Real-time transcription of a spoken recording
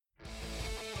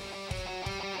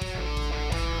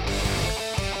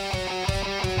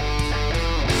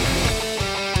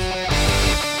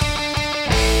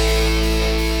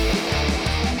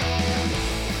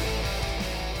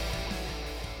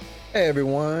Hey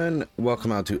everyone,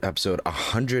 welcome out to episode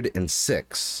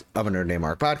 106 of a Nerd Named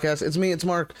Mark podcast. It's me, it's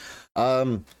Mark.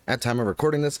 At time of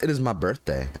recording this, it is my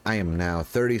birthday. I am now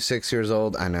 36 years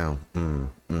old. I know.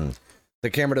 The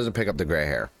camera doesn't pick up the gray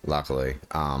hair, luckily.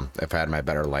 If I had my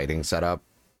better lighting set up,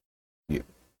 you'd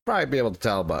probably be able to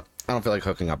tell, but I don't feel like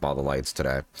hooking up all the lights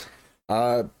today.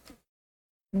 Not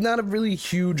a really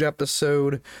huge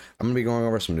episode. I'm gonna be going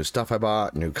over some new stuff I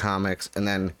bought, new comics, and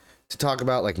then to talk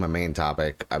about like my main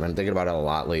topic. I've been thinking about it a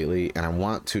lot lately, and I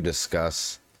want to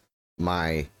discuss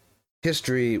my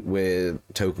history with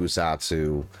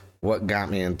tokusatsu, what got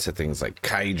me into things like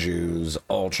kaijus,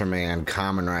 Ultraman,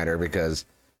 Kamen Rider, because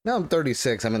now I'm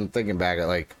 36. I've been thinking back at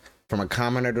like from a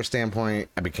Kamen Rider standpoint,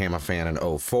 I became a fan in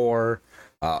 '04.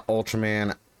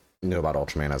 Ultraman, knew about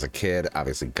Ultraman as a kid,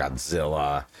 obviously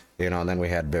Godzilla, and then we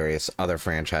had various other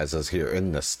franchises here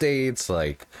in the States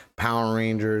like Power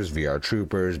Rangers, VR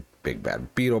Troopers, Big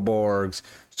Bad Beetleborgs,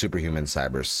 Superhuman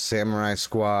Cyber Samurai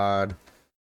Squad.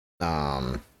 So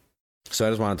I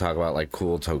just want to talk about like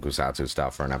cool tokusatsu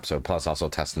stuff for an episode, plus also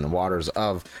testing the waters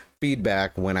of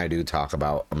feedback when I do talk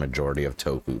about a majority of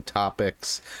toku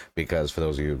topics, because for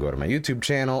those of you who go to my YouTube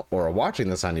channel or are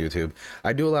watching this on YouTube,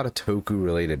 I do a lot of toku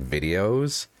related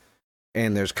videos,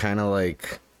 and there's kind of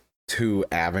like two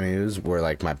avenues where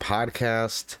like my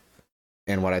podcast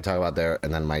and what I talk about there,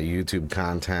 and then my YouTube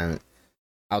content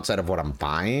outside of what I'm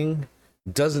buying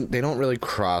they don't really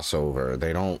cross over.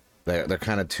 They're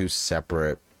kind of two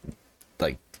separate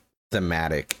like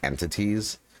thematic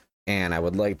entities, and I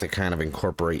would like to kind of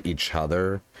incorporate each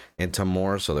other into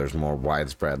more, so there's more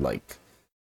widespread, like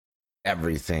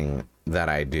everything that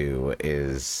I do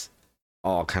is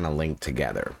all kind of linked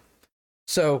together.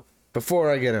 So before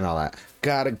I get in all that,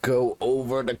 gotta go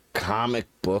over the comic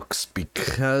books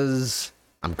because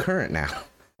I'm current now.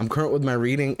 I'm current with my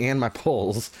reading and my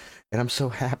polls, and I'm so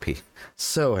happy.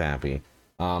 So happy.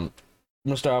 I'm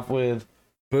gonna start off with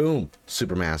boom,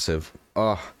 Supermassive.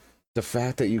 Oh, the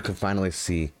fact that you can finally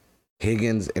see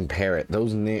Higgins and Parrott,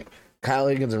 those names, Kyle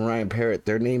Higgins and Ryan Parrott,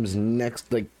 their names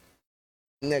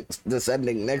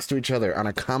descending next to each other on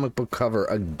a comic book cover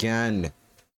again.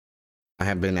 I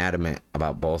have been adamant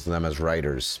about both of them as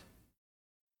writers.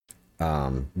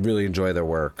 Really enjoy their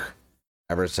work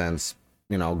ever since,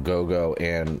 Go-Go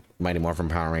and Mighty Morphin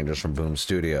Power Rangers from Boom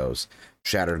Studios,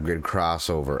 Shattered Grid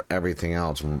crossover, everything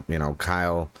else.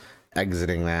 Kyle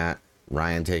exiting that,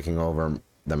 Ryan taking over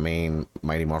the main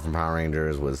Mighty Morphin Power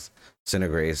Rangers, with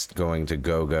Cinegrace going to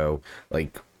Go-Go.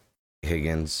 Like,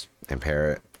 Higgins and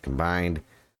Parrott combined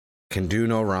can do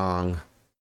no wrong.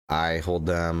 I hold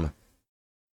them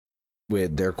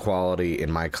with their quality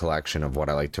in my collection of what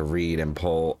I like to read and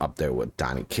pull up there with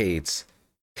Donny Cates,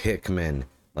 Hickman.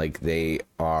 Like, they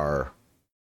are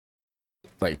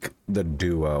like the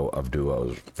duo of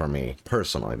duos for me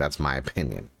personally. That's my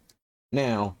opinion.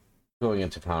 Now, going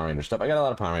into Power Ranger stuff, I got a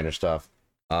lot of Power Ranger stuff.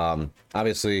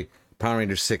 Obviously, Power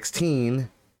Ranger 16,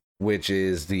 which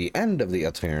is the end of the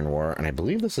Eltarian War, and I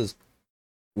believe this is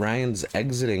Ryan's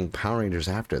exiting Power Rangers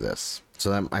after this.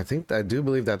 So I do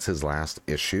believe that's his last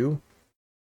issue.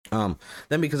 Then,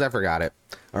 because I forgot it,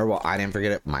 I didn't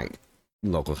forget it, my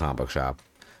local comic book shop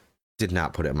did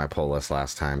not put it in my pull list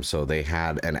last time, so they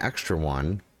had an extra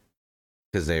one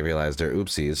because they realized their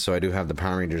oopsies. So I do have the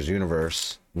Power Rangers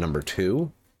Universe number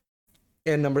 2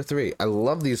 and number 3. I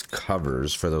love these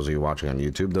covers. For those of you watching on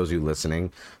YouTube, those of you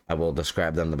listening, I will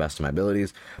describe them the best of my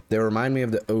abilities. They remind me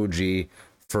of the OG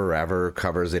Forever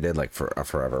covers they did, like for a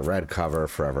Forever Red cover,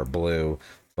 Forever Blue,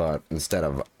 but instead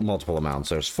of multiple amounts,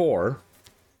 there's 4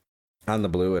 on the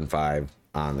blue and 5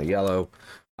 on the yellow.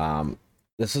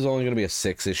 This is only going to be a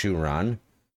 6-issue run,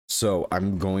 so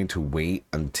I'm going to wait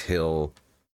until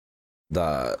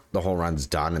the whole run's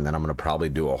done, and then I'm going to probably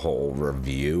do a whole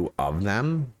review of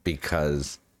them,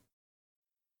 because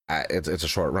it's a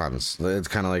short run. So it's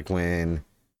kind of like when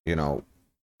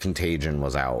Contagion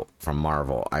was out from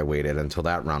Marvel. I waited until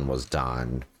that run was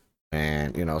done,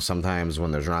 and sometimes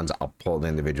when there's runs, I'll pull the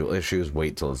individual issues,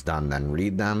 wait till it's done, then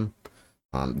read them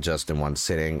just in one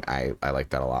sitting. I like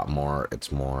that a lot more.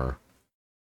 It's more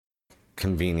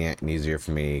convenient and easier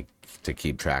for me to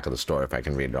keep track of the story if I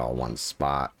can read it all in one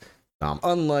spot.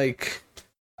 Unlike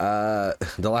The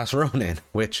Last Ronin,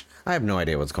 which I have no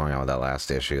idea what's going on with that last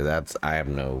issue. I have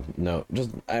no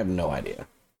idea.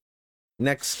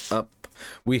 Next up,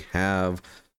 we have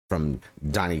from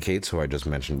Donny Cates, who I just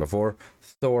mentioned before,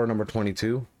 Thor number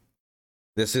 22.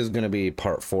 This is going to be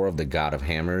part 4 of the God of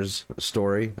Hammers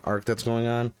story arc that's going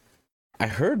on. I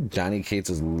heard Donny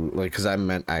Cates is like, because I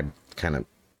kind of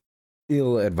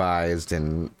ill-advised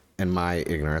in my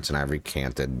ignorance, and I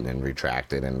recanted and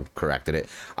retracted and corrected it.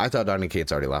 I thought Donny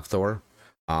Cates already left Thor.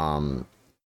 Um,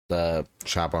 the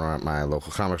shop owner at my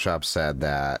local comic shop said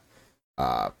that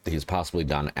he's possibly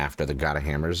done after the God of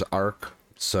Hammers arc.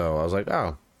 So I was like,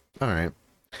 oh, all right.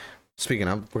 Speaking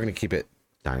of, we're gonna keep it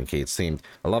Donny Cates themed.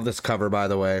 I love this cover, by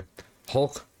the way.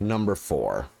 Hulk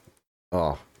 #4.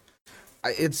 Oh,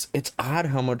 it's odd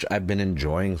how much I've been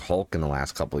enjoying Hulk in the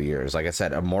last couple of years. Like I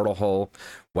said, Immortal Hulk,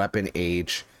 Weapon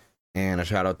H, and a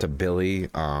shout out to Billy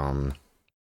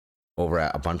over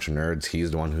at A Bunch of Nerds.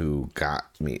 He's the one who got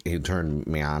me, he turned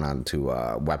me onto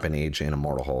Weapon H and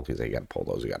Immortal Hulk. He's like, you gotta pull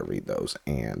those, you gotta read those.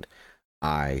 And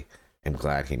I am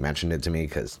glad he mentioned it to me,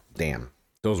 because damn,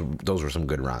 those were some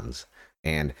good runs.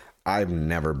 And I've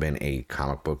never been a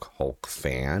comic book Hulk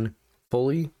fan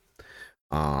fully,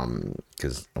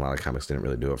 because a lot of comics didn't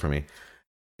really do it for me.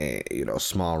 You know,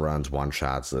 small runs, one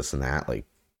shots, this and that, like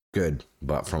good,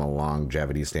 but from a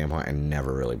longevity standpoint, I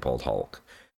never really pulled Hulk.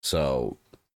 So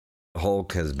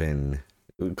Hulk has been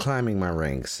climbing my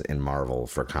ranks in Marvel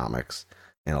for comics,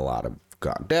 and a lot of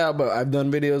yeah, but I've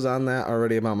done videos on that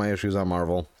already about my issues on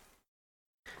Marvel.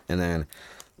 And then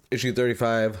issue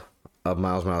 35 of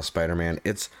Miles Morales Spider-Man.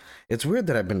 It's weird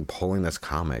that I've been pulling this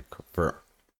comic for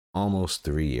almost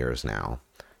 3 years now,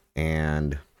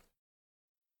 and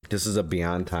this is a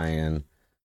Beyond tie-in,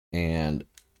 and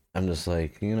I'm just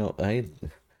like, you know,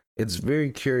 it's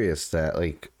very curious that,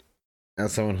 like,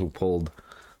 as someone who pulled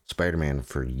Spider-Man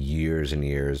for years and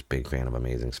years, big fan of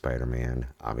Amazing Spider-Man,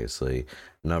 obviously,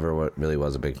 never really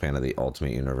was a big fan of the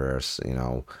Ultimate Universe. You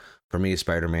know, for me,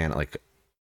 Spider-Man, like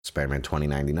Spider-Man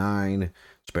 2099,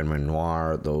 Spider-Man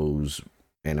Noir, those,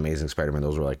 and Amazing Spider-Man,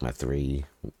 those were like my three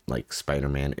like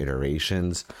Spider-Man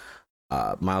iterations.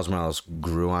 Miles Morales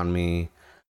grew on me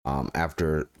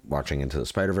after watching Into the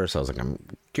Spider-Verse. I was like, I'm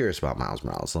curious about Miles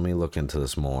Morales, let me look into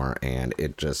this more, and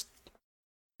it just,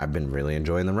 I've been really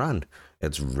enjoying the run.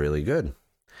 It's really good. And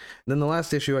then the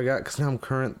last issue I got, because now I'm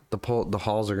current, the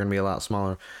hauls are going to be a lot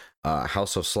smaller.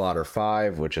 House of Slaughter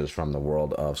 5, which is from the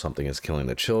world of Something is Killing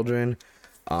the Children.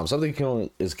 Something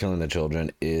is Killing the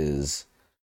Children is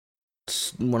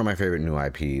one of my favorite new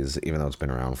IPs, even though it's been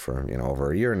around for, you know,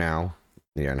 over a year now,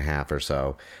 a year and a half or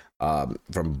so.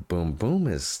 From Boom. Boom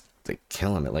is like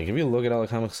killing it. Like, if you look at all the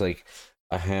comics, like,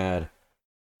 I had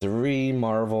 3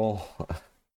 Marvel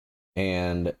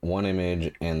and 1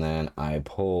 Image, and then I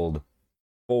pulled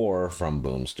 4 from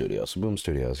Boom Studios. So Boom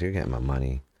Studios, you're getting my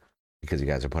money because you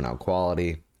guys are putting out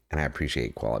quality, and I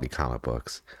appreciate quality comic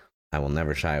books. I will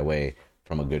never shy away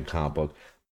from a good comic book.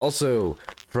 Also,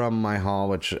 from my haul,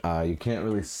 which you can't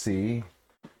really see,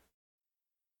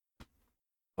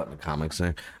 but the comics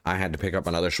there, I had to pick up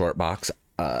another short box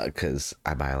because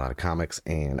I buy a lot of comics,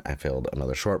 and I filled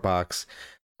another short box.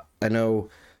 I know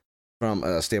from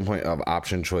a standpoint of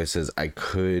option choices, I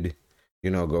could, you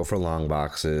know, go for long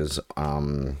boxes,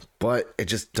 but it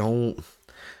just don't,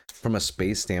 from a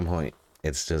space standpoint,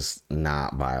 it's just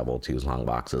not viable to use long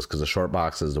boxes, because the short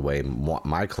boxes, the way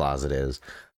my closet is,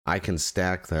 I can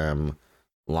stack them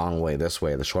long way this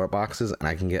way, the short boxes, and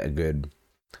I can get a good,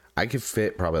 I could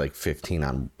fit probably like 15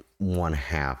 on one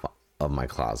half of my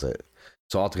closet.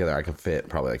 So altogether, I can fit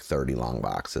probably like 30 long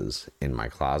boxes in my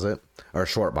closet, or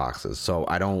short boxes. So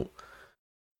I don't,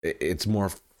 it's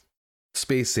more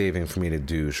space saving for me to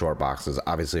do short boxes.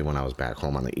 Obviously, when I was back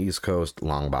home on the East Coast,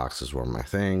 long boxes were my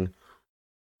thing.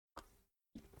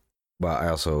 But I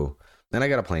also, then I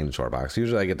got a plain short box.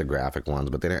 Usually I get the graphic ones,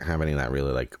 but they didn't have any that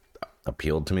really like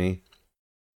appealed to me.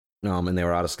 And they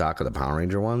were out of stock of the Power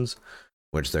Ranger ones,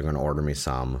 which they're going to order me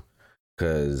some,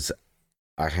 because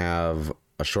I have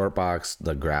a short box,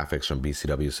 the graphics from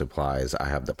BCW Supplies. I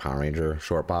have the Power Ranger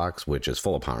short box, which is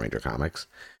full of Power Ranger comics,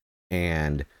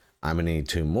 and I'm gonna need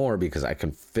 2 more because I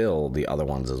can fill the other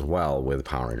ones as well with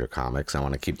Power Ranger comics. I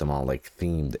want to keep them all like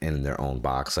themed in their own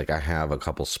box. Like, I have a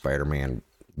couple Spider-Man,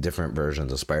 different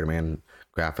versions of Spider-Man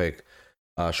graphic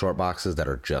short boxes that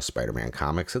are just Spider-Man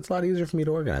comics. It's a lot easier for me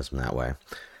to organize them that way.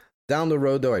 Down the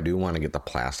road, though, I do want to get the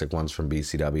plastic ones from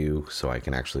BCW, so I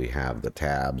can actually have the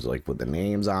tabs like with the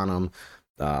names on them,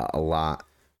 a lot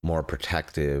more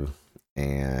protective,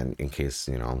 and in case,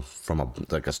 you know, from a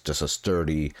like just a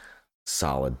sturdy,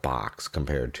 solid box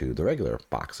compared to the regular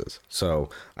boxes. So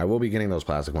I will be getting those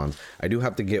plastic ones. I do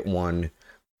have to get one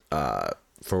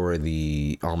for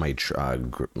the all my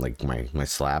like my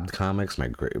slabbed comics,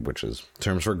 which is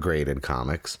terms for graded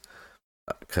comics,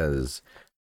 because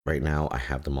right now I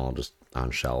have them all just on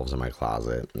shelves in my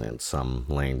closet, and some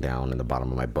laying down in the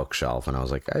bottom of my bookshelf, and I was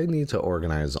like, I need to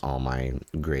organize all my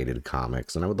graded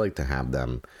comics, and I would like to have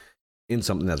them in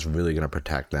something that's really going to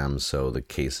protect them so the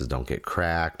cases don't get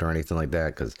cracked or anything like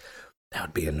that, because that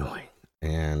would be annoying.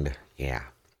 And yeah,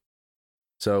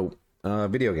 so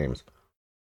video games.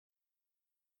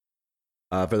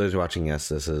 For those watching, yes,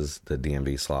 this is the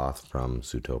DMV Sloth from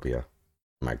Zootopia,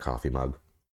 my coffee mug.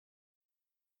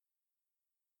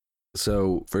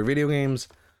 So for video games,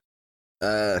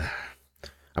 I'm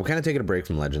kind of taking a break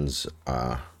from Legends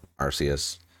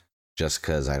Arceus just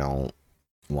because I don't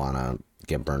want to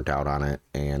get burnt out on it.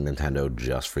 And Nintendo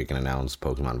just freaking announced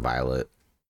Pokemon Violet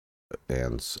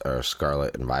and or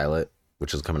Scarlet and Violet,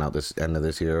 which is coming out this end of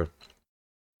this year.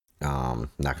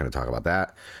 Not going to talk about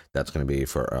that. That's going to be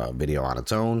for a video on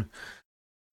its own.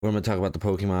 We're going to talk about the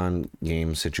Pokemon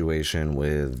game situation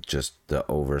with just the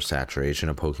oversaturation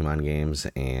of Pokemon games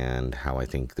and how I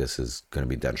think this is going to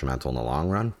be detrimental in the long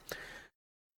run.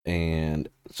 And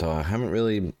so I haven't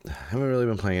really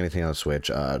been playing anything on the Switch.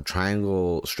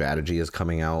 Triangle Strategy is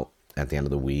coming out at the end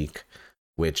of the week,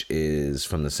 which is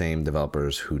from the same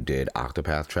developers who did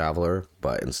Octopath Traveler,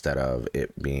 but instead of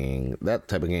it being that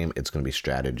type of game, it's going to be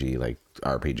strategy, like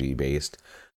RPG based.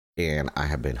 And I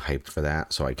have been hyped for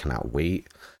that, so I cannot wait.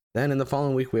 Then in the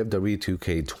following week, we have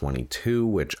W2K22,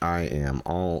 which I am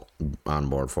all on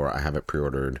board for. I have it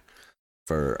pre-ordered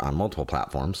on multiple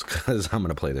platforms because I'm going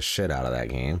to play the shit out of that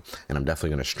game, and I'm definitely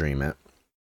going to stream it.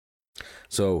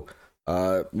 So,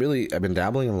 really, I've been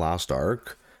dabbling in Lost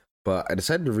Ark, but I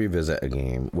decided to revisit a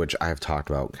game which I've talked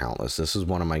about countless. This is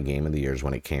one of my game of the years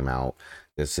when it came out.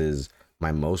 This is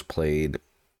my most played,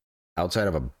 outside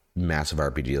of a massive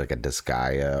RPG like a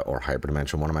Disgaea or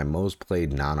Hyperdimension, one of my most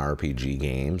played non-RPG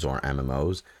games or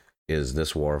MMOs is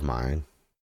This War of Mine.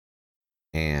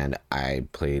 And I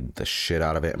played the shit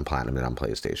out of it and platinumed it on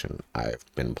PlayStation. I've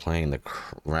been playing the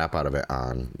crap out of it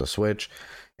on the Switch,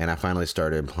 and I finally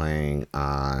started playing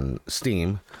on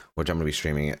Steam, which I'm going to be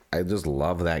streaming it. I just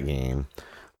love that game.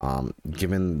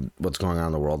 Given what's going on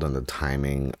in the world and the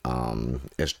timing,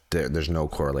 there's no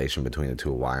correlation between the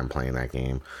two of why I'm playing that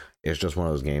game. It's just one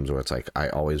of those games where it's like I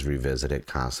always revisit it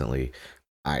constantly.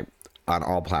 On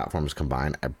all platforms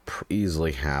combined, I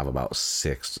easily have about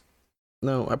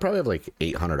I probably have like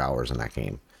 800 hours in that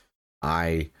game.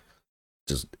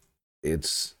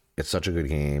 It's such a good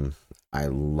game. I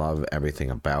love everything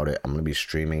about it. I'm going to be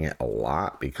streaming it a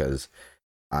lot because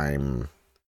I'm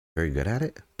very good at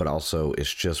it, but also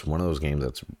it's just one of those games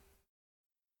that's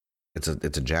it's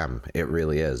a gem. It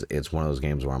really is. It's one of those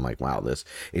games where I'm like, wow,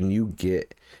 and you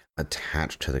get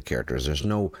attached to the characters. There's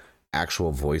no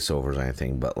actual voiceovers or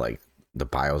anything, but like the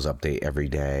bios update every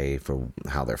day for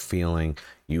how they're feeling.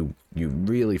 You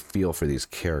really feel for these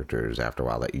characters after a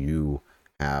while that you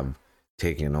have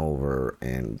taken over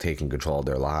and taken control of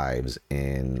their lives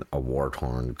in a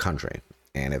war-torn country.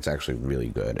 And it's actually really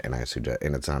good. And I suggest,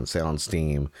 and it's on sale on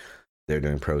Steam. They're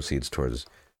doing proceeds towards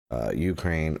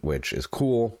Ukraine, which is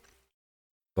cool.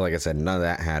 But like I said, none of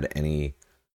that had any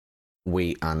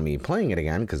weight on me playing it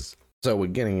again. So we're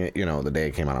getting it, the day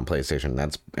it came out on PlayStation.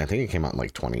 I think it came out in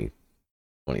like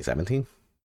 2017.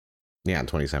 Yeah, in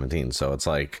 2017. So it's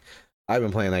like I've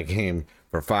been playing that game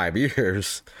for 5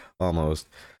 years almost.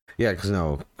 Yeah,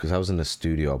 because I was in the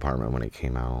studio apartment when it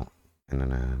came out, and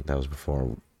then that was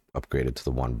before upgraded to the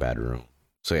 1 bedroom.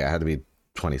 So yeah, it had to be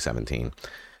 2017.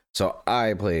 So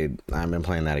I've been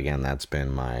playing that again. That's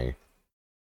been my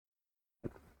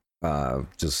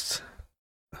it's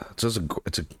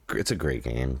a great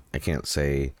game. I can't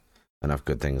say enough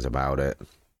good things about it.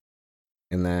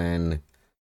 And then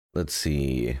let's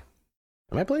see,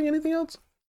 am I playing anything else?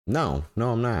 No,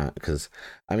 I'm not, because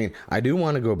I do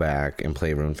want to go back and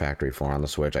play Rune Factory 4 on the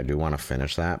Switch. I do want to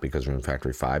finish that because Rune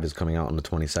Factory 5 is coming out on the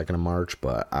 22nd of March,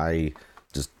 but I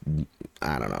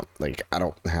don't know, like I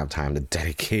don't have time to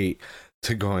dedicate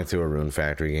to going through a Rune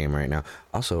Factory game right now.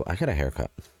 Also, I got a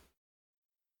haircut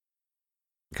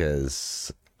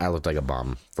because I looked like a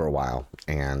bum for a while,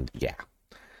 and yeah.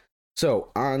 So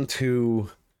on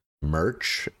to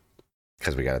merch,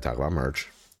 because we got to talk about merch.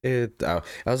 I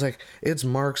was like, it's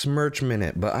Mark's merch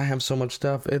minute, but I have so much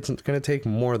stuff, it's gonna take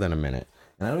more than a minute,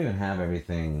 and I don't even have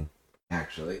everything.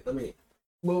 Actually, let me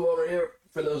move over here.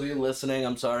 For those of you listening,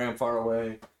 I'm sorry I'm far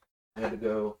away. I had to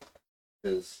go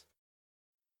because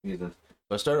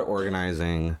I started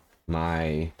organizing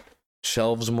my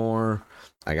shelves more.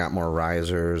 I got more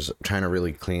risers, trying to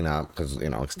really clean up because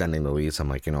extending the lease. I'm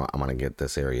like, I'm gonna get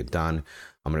this area done.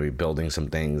 I'm gonna be building some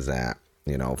things that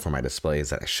for my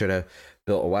displays that I should have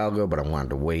built a while ago, but I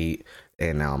wanted to wait,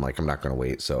 and now I'm like, I'm not going to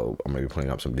wait, so I'm going to be putting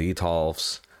up some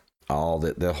Detolfs. All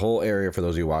the whole area, for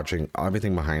those of you watching,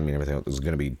 everything behind me and everything is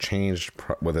going to be changed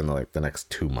within the next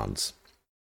 2 months.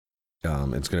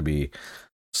 It's going to be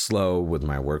slow with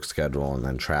my work schedule and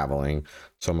then traveling,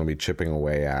 so I'm going to be chipping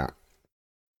away at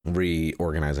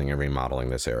reorganizing and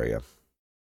remodeling this area.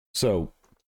 So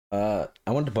I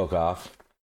went to Poke Off,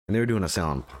 and they were doing a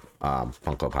sale on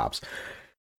Funko Pops.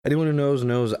 Anyone who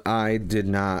knows I did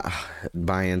not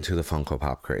buy into the Funko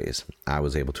Pop craze. I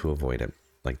was able to avoid it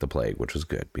like the plague, which was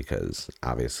good because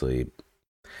obviously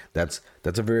that's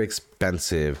a very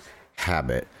expensive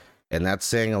habit. And that's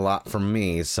saying a lot for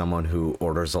me, someone who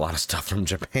orders a lot of stuff from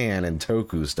Japan and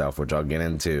Toku stuff, which I'll get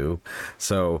into.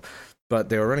 So, but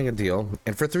they were running a deal,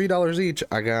 and for $3 each,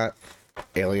 I got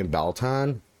Alien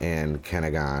Balton and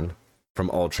Kenegon from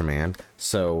Ultraman.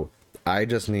 So I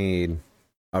just need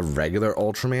a regular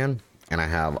Ultraman, and I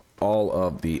have all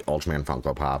of the Ultraman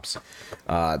Funko Pops.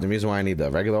 The reason why I need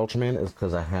the regular Ultraman is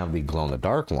because I have the glow in the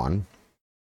dark one,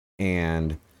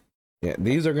 and yeah,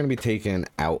 these are going to be taken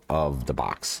out of the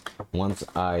box once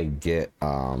I get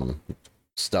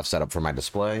stuff set up for my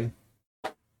display,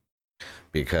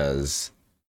 because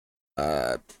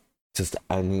just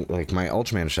I need, like, my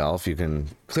Ultraman shelf, you can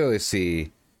clearly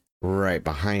see right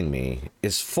behind me,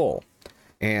 is full.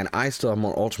 And I still have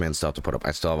more Ultraman stuff to put up.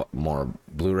 I still have more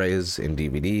Blu-rays and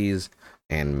DVDs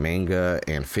and manga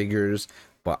and figures,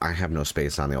 but I have no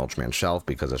space on the Ultraman shelf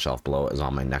because the shelf below is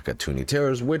on my NECA Toonie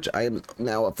Terrors, which I am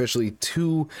now officially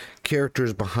 2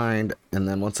 characters behind. And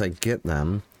then once I get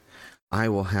them, I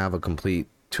will have a complete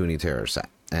Toonie Terror set.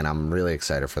 And I'm really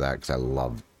excited for that because I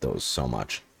love those so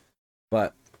much.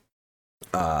 But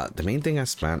the main thing I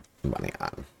spent money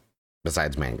on,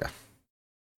 besides manga,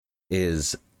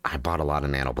 is I bought a lot of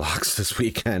nano blocks this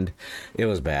weekend. It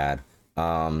was bad.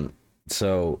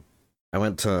 So I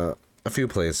went to a few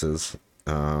places.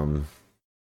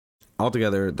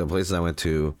 Altogether, the places I went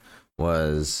to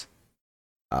was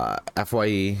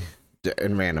FYE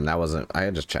and random. That wasn't, I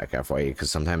had just check FYE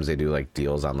because sometimes they do like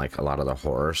deals on like a lot of the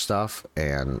horror stuff,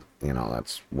 and you know,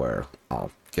 that's where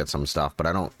I'll get some stuff. But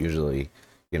I don't usually,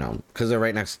 you know, because they're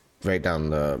right down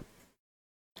the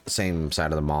same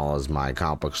side of the mall as my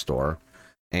comic book store.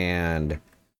 And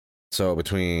so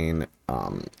between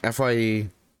FYE,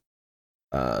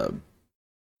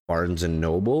 Barnes and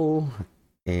Noble,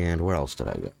 and where else did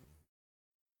I go?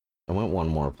 I went one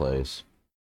more place.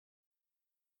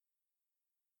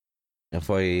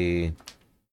 FYE,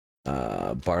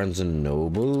 Barnes and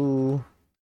Noble,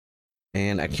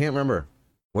 and I can't remember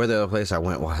where the other place I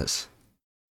went was.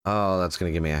 Oh, that's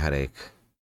gonna give me a headache.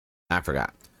 I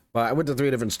forgot. But I went to 3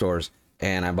 different stores,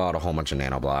 and I bought a whole bunch of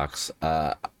nano blocks.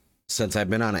 Since I've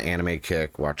been on an anime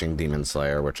kick watching Demon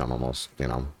Slayer, which I'm almost, you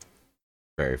know,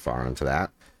 very far into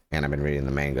that, and I've been reading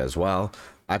the manga as well,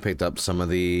 I picked up some of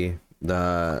the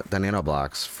nano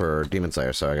blocks for Demon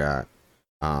Slayer. So I got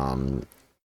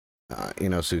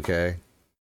Inosuke,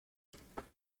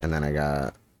 and then I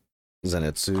got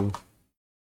Zenitsu, and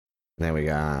then we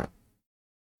got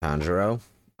Tanjiro,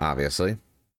 obviously.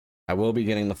 I will be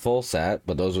getting the full set,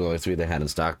 but those were the only 3 they had in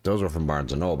stock. Those were from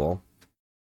Barnes & Noble.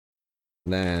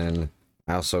 Then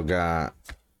I also got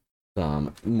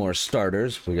some more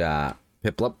starters. We got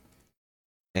Piplup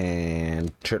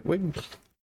and Turtwig.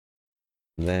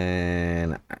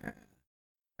 Then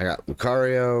I got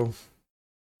Lucario,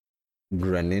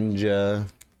 Greninja,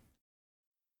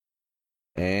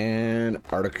 and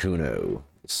Articuno.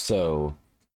 So,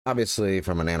 obviously,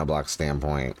 from a nanoblock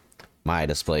standpoint, my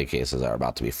display cases are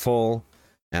about to be full,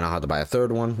 and I'll have to buy a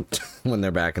 3rd one when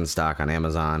they're back in stock on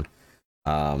Amazon.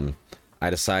 I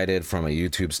decided from a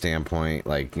YouTube standpoint,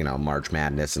 like, you know, March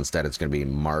Madness, instead it's going to be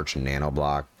March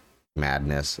Nanoblock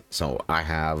Madness. So I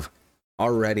have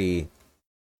already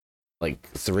like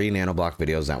 3 nanoblock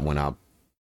videos that went up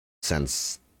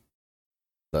since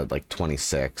the like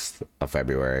 26th of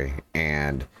February,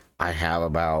 and I have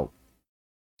about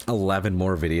 11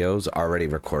 more videos already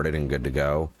recorded and good to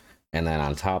go. And then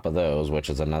on top of those, which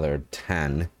is another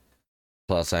 10,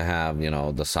 plus I have, you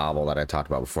know, the Sobble that I talked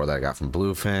about before that I got from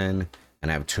Bluefin, and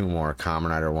I have 2 more Kamen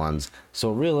Rider ones.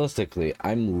 So realistically,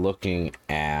 I'm looking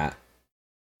at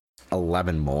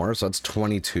 11 more. So it's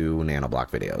 22 nanoblock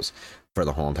videos for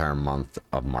the whole entire month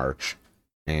of March.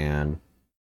 And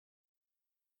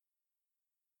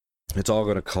it's all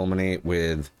going to culminate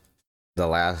with the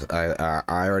last, I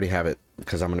already have it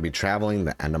because I'm going to be traveling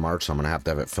the end of March, so I'm going to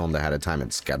have it filmed ahead of time.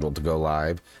 It's scheduled to go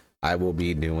live. I will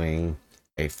be doing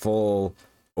a full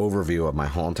overview of my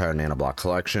whole entire nanoblock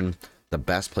collection, the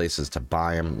best places to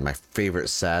buy them, my favorite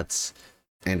sets,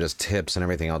 and just tips and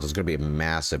everything else. It's going to be a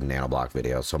massive nanoblock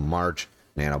video. So March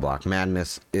Nanoblock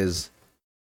Madness is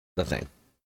the thing.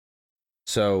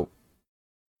 So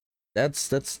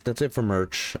that's it for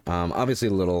merch. Obviously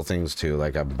little things too,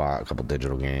 like I bought a couple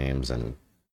digital games, and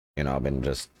you know, I've been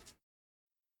just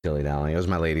dilly-dallying. It was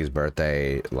my lady's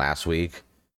birthday last week,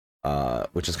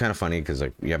 which is kind of funny because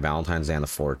like we have Valentine's Day on the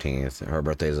 14th, her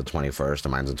birthday is the 21st,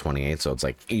 and mine's the 28th, so it's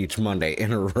like each Monday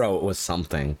in a row it was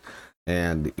something.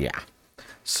 And yeah,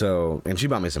 So, and she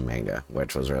bought me some manga,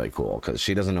 which was really cool because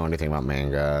she doesn't know anything about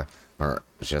manga, or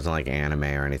she doesn't like anime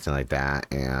or anything like that.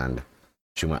 And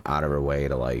she went out of her way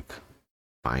to like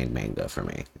find manga for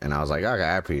me, and I was like, okay,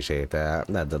 I appreciate that.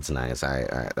 That's nice.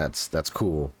 That's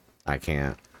cool. I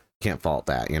can't fault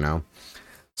that, you know.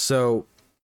 So,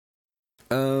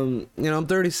 I'm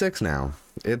 36 now.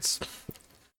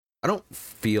 I don't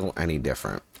feel any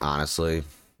different, honestly.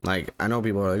 Like, I know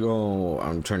people are like, oh,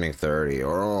 I'm turning 30,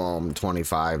 or oh, I'm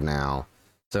 25 now.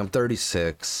 So I'm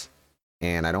 36,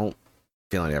 and I don't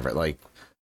feel any different. Like,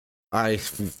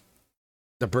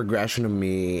 the progression of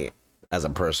me as a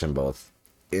person, both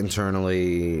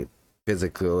internally,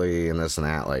 physically, and this and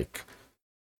that, like,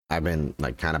 I've been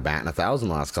like kind of batting 1,000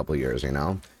 the last couple of years, you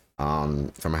know.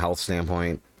 From a health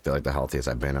standpoint, I feel like the healthiest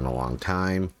I've been in a long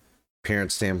time.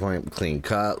 Appearance standpoint, clean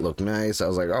cut, look nice. I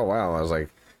was like, oh wow. I was like,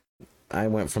 I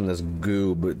went from this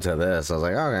goob to this. I was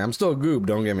like, okay, I'm still a goob,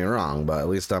 don't get me wrong, but at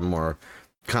least I'm more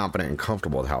confident and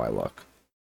comfortable with how I look.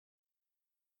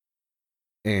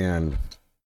 And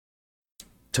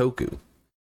Toku.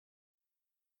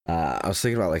 I was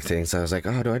thinking about like things. I was like,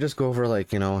 oh, do I just go over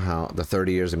like, how the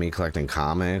 30 years of me collecting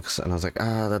comics? And I was like,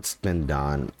 that's been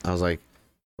done. I was like,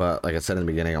 but like I said in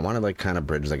the beginning, I want to like kind of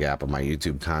bridge the gap of my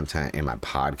YouTube content and my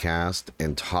podcast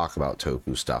and talk about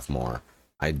Toku stuff more.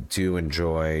 I do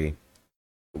enjoy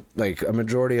like a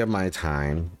majority of my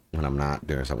time when I'm not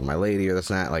doing something with my lady or this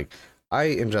and that. Like I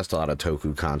ingest a lot of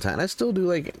Toku content, and I still do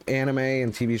like anime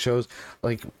and TV shows.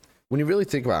 Like when you really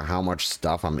think about how much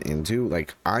stuff I'm into,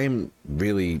 like I'm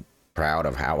really proud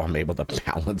of how I'm able to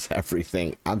balance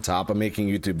everything on top of making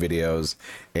YouTube videos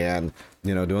and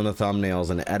doing the thumbnails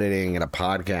and editing and a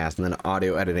podcast and then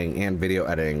audio editing and video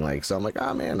editing. Like, so I'm like,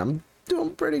 oh man, I'm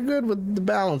doing pretty good with the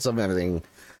balance of everything.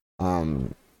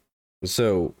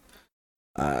 So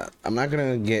I'm not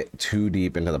gonna get too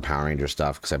deep into the Power Ranger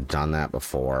stuff because I've done that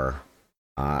before.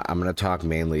 I'm gonna talk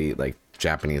mainly like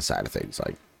Japanese side of things,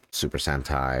 like Super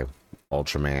Sentai,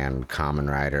 Ultraman, Kamen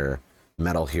Rider,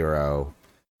 Metal Hero,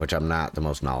 which I'm not the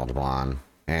most knowledgeable on,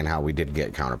 and how we did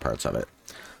get counterparts of it.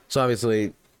 So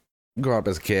obviously, grew up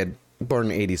as a kid, born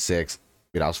in '86.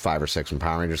 I was 5 or 6 when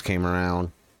Power Rangers came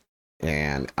around,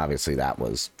 and obviously that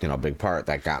was a big part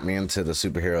that got me into the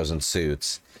superheroes and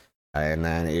suits. And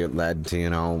then it led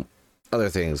to other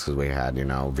things because we had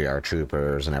VR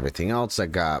Troopers and everything else that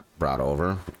got brought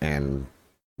over and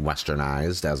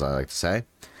westernized, as I like to say,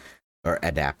 or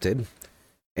adapted.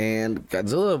 And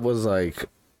Godzilla was like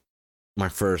my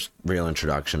first real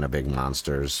introduction to big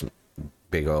monsters,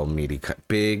 big meaty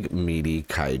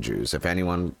kaijus. If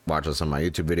anyone watches some of my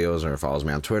YouTube videos or follows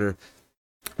me on Twitter,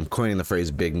 I'm coining the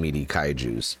phrase big meaty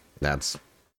kaijus. That's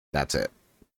it.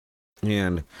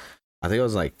 And I think it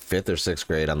was like 5th or 6th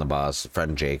grade on the bus. A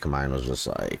friend Jake of mine was just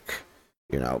like,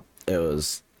 it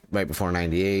was right before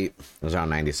 98. It was around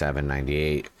 97,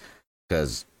 98.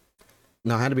 Because,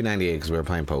 no, it had to be 98 because we were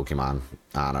playing Pokemon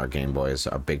on our Game Boys,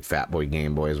 our big fat boy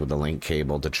Game Boys with the link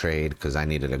cable to trade because I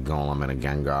needed a Golem and a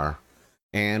Gengar.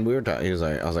 And we were talking,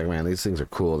 I was like, man, these things are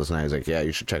cool. This night, he's like, yeah,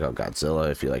 you should check out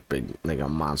Godzilla if you like big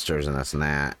monsters and this and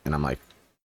that. And I'm like,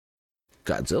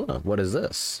 Godzilla? What is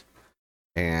this?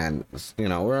 And we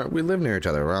live near each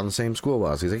other. We're on the same school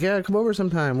bus. He's like, yeah, come over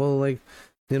sometime. We'll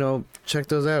check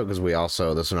those out because we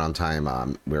also, this was around time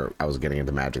I was getting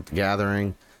into Magic the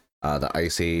Gathering. The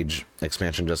Ice Age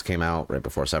expansion just came out right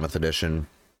before 7th edition,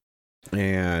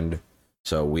 and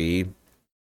so I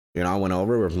went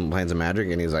over. We're playing some Magic,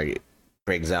 and he's like,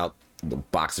 breaks out the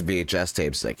box of VHS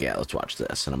tapes. He's like, yeah, let's watch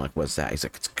this. And I'm like, what's that? He's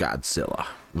like, it's Godzilla.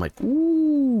 I'm like,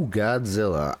 ooh,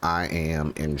 Godzilla. I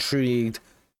am intrigued.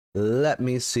 Let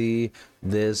me see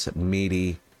this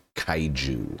meaty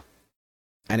kaiju.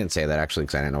 I didn't say that actually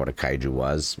because I didn't know what a kaiju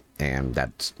was, and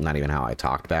that's not even how I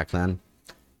talked back then.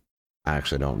 I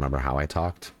actually don't remember how I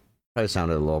talked. Probably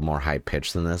sounded a little more high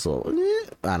pitched than this.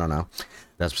 I don't know.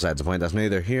 That's besides the point. That's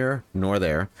neither here nor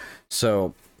there.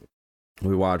 So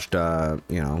we watched, Godzilla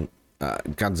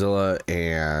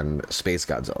and Space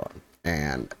Godzilla,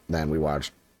 and then we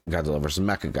watched Godzilla versus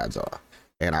Mecha Godzilla,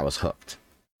 and I was hooked.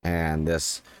 And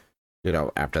this.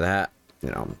 After that,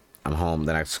 I'm home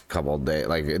the next couple of days.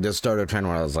 Like, it just started a trend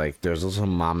where I was like, there's this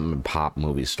mom and pop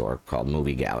movie store called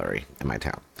Movie Gallery in my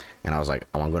town. And I was like,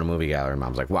 I want to go to Movie Gallery.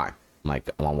 Mom's like, why? I'm like,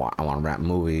 I want to rent a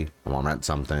movie. I want to rent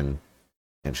something.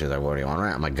 And she's like, what do you want to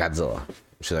rent? I'm like, Godzilla.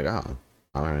 She's like, oh,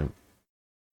 all right.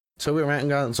 So we were renting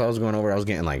Godzilla. So I was going over. I was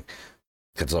getting like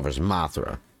Godzilla vs.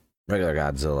 Mothra, regular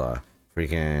Godzilla,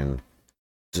 freaking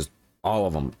just all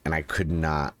of them. And I could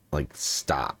not like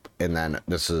stop. And then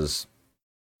this is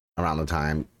around the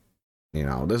time,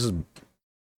 this is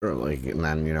early, and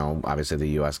then obviously the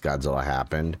US Godzilla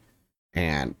happened,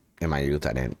 and in my youth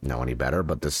I didn't know any better,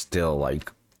 but this still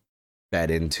like fed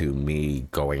into me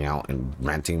going out and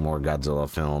renting more Godzilla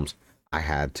films. I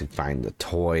had to find the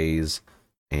toys,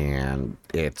 and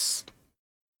it's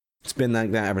been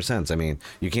like that ever since. I mean,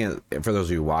 you can't, for those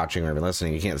of you watching or even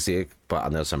listening, you can't see it, but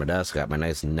on the summer desk, I got my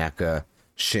nice NECA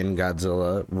Shin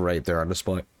Godzilla right there on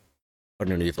display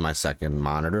underneath my second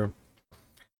monitor.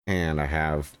 And I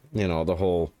have, you know, the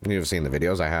whole, you've seen the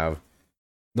videos, I have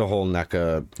the whole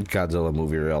NECA Godzilla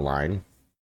movie reel line.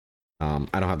 I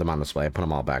don't have them on display. I put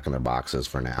them all back in their boxes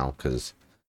for now because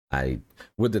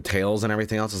with the tails and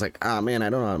everything else, it's like, oh man, I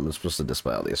don't know how I'm supposed to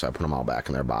display all these. So I put them all back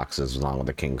in their boxes along with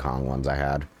the King Kong ones I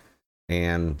had.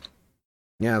 And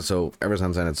yeah, so ever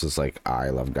since then, it's just like, I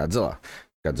love Godzilla.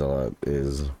 Godzilla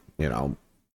is, you know,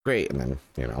 great. And then,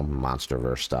 you know,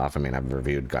 MonsterVerse stuff. I mean, I've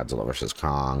reviewed Godzilla versus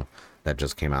Kong that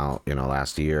just came out, you know,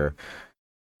 last year.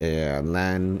 And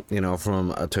then, you know,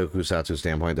 from a tokusatsu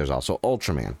standpoint, there's also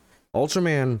Ultraman.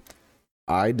 Ultraman,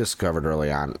 I discovered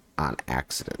early on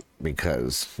accident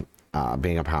because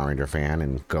being a Power Ranger fan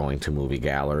and going to movie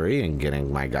gallery and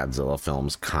getting my Godzilla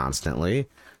films constantly,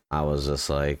 I was just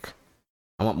like,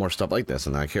 I want more stuff like this.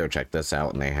 And then like, here, check this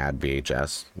out. And they had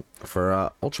VHS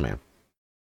for Ultraman.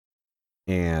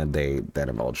 And they then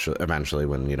eventually,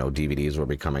 when, you know, DVDs were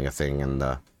becoming a thing in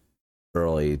the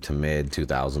early to mid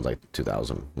 2000s, like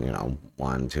 2000, you know,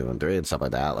 1, 2, and 3 and stuff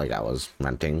like that, like I was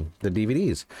renting the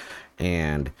DVDs.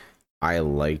 And I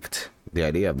liked the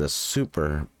idea of this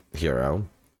superhero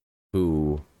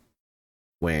who,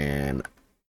 when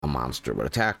a monster would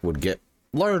attack, would get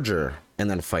larger and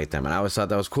then fight them. And I always thought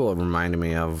that was cool. It reminded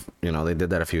me of, you know, they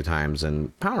did that a few times in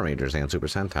Power Rangers and Super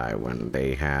Sentai when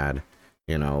they had,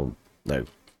 you know, the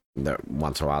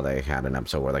once in a while they had an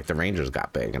episode where like the Rangers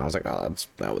got big, and I was like, oh,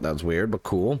 that's weird but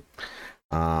cool.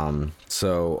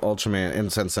 So Ultraman,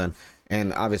 and since then,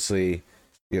 and obviously,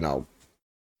 you know,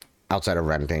 outside of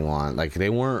renting one, like they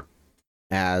weren't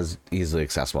as easily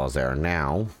accessible as they are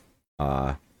now.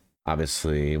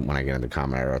 Obviously, when I get into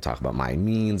Kamen Rider, I'll talk about my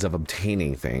means of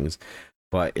obtaining things.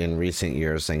 But in recent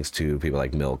years, thanks to people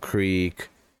like Mill Creek,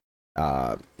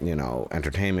 you know,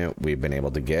 entertainment, we've been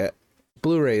able to get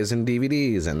Blu-rays and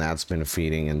DVDs, and that's been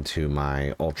feeding into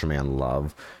my Ultraman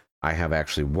love. I have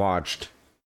actually watched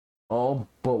all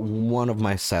but one of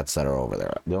my sets that are over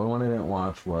there. The only one I didn't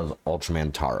watch was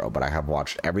Ultraman Taro, but I have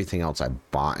watched everything else I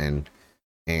bought in,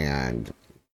 and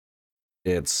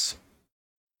it's,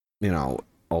 you know,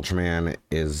 Ultraman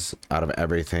is, out of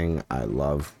everything, I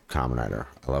love Kamen Rider,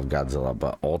 I love Godzilla,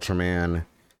 but Ultraman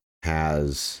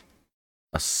has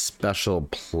a special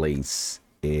place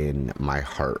in my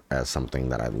heart as something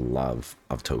that I love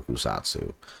of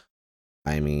tokusatsu.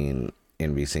 I mean,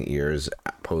 in recent years,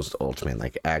 post Ultraman,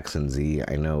 like X and Z,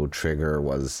 I know Trigger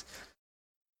was,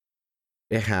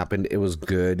 it happened, it was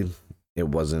good, it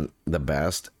wasn't the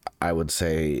best. I would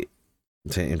say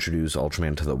to introduce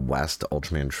Ultraman to the West,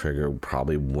 Ultraman Trigger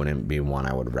probably wouldn't be one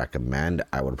I would recommend.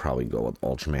 I would probably go with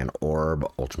Ultraman Orb,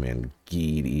 Ultraman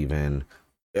Geed even.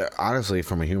 Honestly,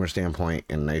 from a humor standpoint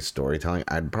and nice storytelling,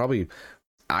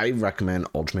 I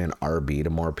recommend Ultraman RB to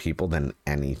more people than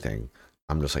anything.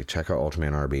 I'm just like, check out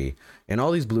Ultraman RB. And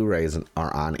all these Blu-rays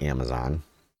are on Amazon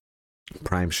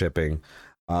Prime shipping.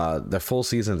 The full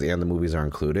seasons and the movies are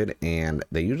included, and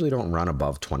they usually don't run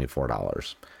above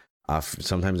 $24.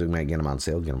 Sometimes we might get them on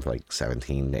sale, get them for like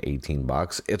 17 to 18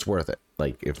 bucks. It's worth it.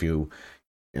 Like if you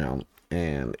know,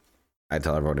 and I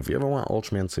tell everyone, if you ever want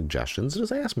Ultraman suggestions,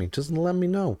 just ask me. Just let me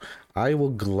know. I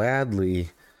will gladly.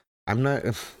 I'm not.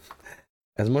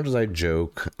 As much as I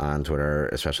joke on Twitter,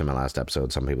 especially my last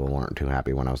episode, some people weren't too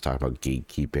happy when I was talking about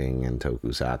gatekeeping and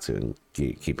tokusatsu and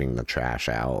keeping the trash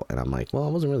out. And I'm like, well, I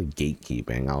wasn't really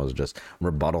gatekeeping. I was just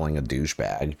rebuttaling a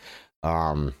douchebag.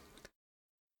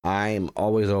 I'm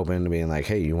always open to being like,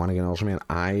 hey, you want to get an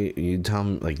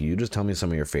Ultraman? You just tell me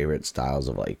some of your favorite styles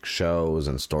of like shows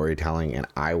and storytelling, and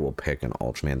I will pick an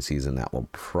Ultraman season that will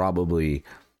probably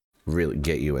really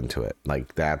get you into it.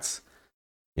 Like that's,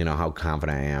 you know, how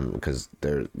confident I am, because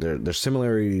there's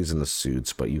similarities in the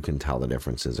suits, but you can tell the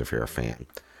differences if you're a fan.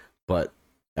 But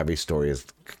every story is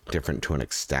different to an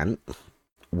extent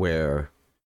where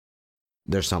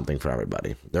there's something for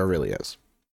everybody. There really is.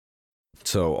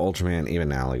 So Ultraman, even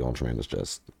now, like Ultraman is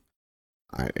just,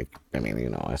 I mean, you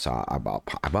know, I bought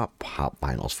pop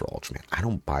vinyls for Ultraman. I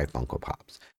don't buy Funko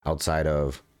Pops outside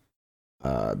of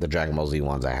the Dragon Ball Z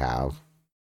ones I have.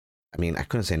 I mean, I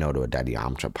couldn't say no to a Dead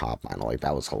Yamcha pop vinyl. Like,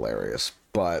 that was hilarious.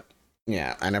 But,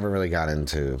 yeah, I never really got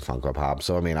into Funko Pop.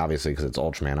 So, I mean, obviously, because it's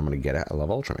Ultraman, I'm going to get it. I love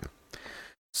Ultraman.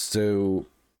 So,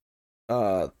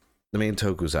 the main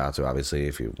tokusatsu, obviously,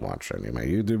 if you watch any of my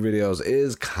YouTube videos,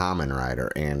 is Kamen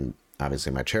Rider. And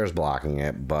Obviously, my chair's blocking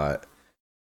it, but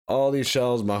all these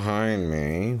shelves behind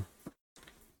me,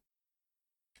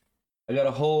 I got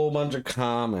a whole bunch of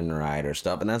Kamen Rider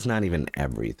stuff, and that's not even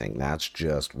everything. That's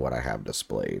just what I have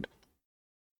displayed.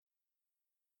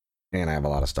 And I have a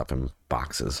lot of stuff in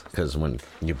boxes, because when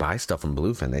you buy stuff from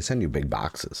Bluefin, they send you big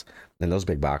boxes. And those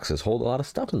big boxes hold a lot of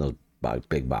stuff in those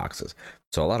big boxes.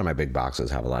 So a lot of my big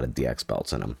boxes have a lot of DX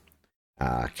belts in them.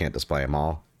 I can't display them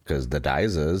all because the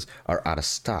Daizas are out of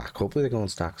stock. Hopefully they go in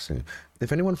stock soon.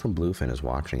 If anyone from Bluefin is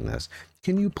watching this,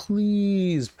 can you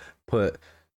please put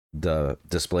the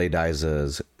display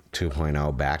Daizas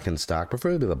 2.0 back in stock,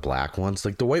 preferably the black ones.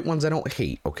 Like the white ones I don't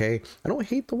hate, okay? I don't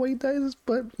hate the white Daizas,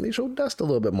 but they show dust a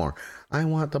little bit more. I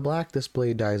want the black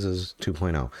display Daizas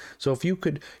 2.0. So if you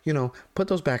could, put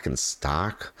those back in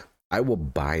stock, I will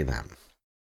buy them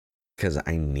because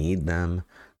I need them.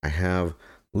 I have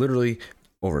literally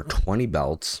over 20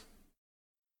 belts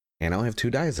and I only have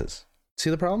 2 Daizas. See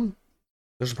the problem?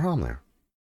 There's a problem there.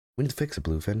 We need to fix it,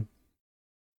 Bluefin.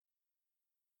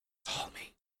 Call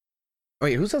me.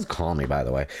 Wait, who says call me, by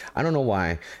the way? I don't know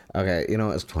why. Okay,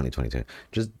 it's 2022.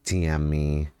 Just DM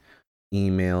me,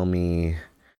 email me,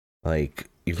 like,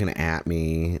 you can at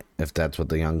me if that's what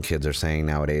the young kids are saying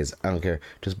nowadays. I don't care.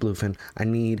 Just Bluefin. I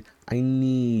need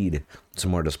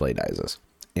some more display Daizas.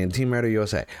 And Team Rider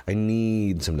USA, I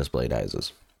need some display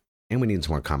Daizas. And we need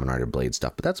some more Kamen Rider Blade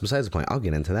stuff. But that's besides the point. I'll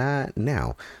get into that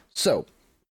now. So,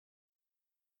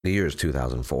 the year is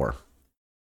 2004.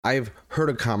 I've heard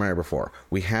of Kamen Rider before.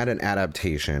 We had an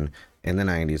adaptation in the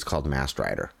 90s called Masked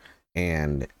Rider.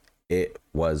 And it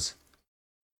was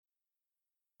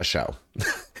a show.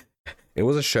 It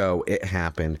was a show. It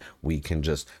happened. We can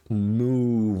just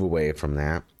move away from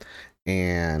that.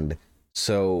 And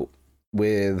so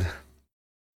with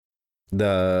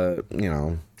the,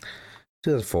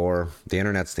 2004, the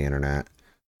internet's the internet.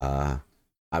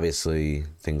 Obviously,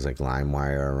 things like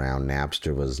LimeWire around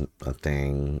Napster was a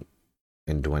thing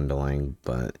and dwindling,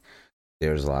 but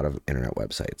there's a lot of internet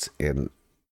websites. And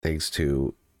thanks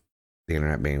to the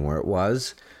internet being where it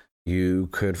was, you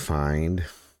could find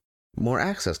more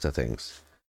access to things,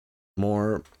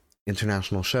 more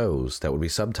international shows that would be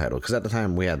subtitled. Because at the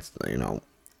time we had, we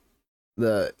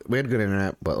had good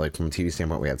internet, but like from a TV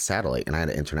standpoint, we had satellite, and I had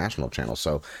an international channel.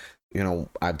 So,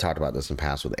 I've talked about this in the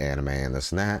past with anime and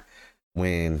this and that.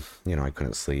 When, I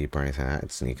couldn't sleep or anything,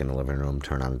 I'd sneak in the living room,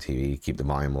 turn on the TV, keep the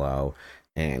volume low.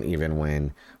 And even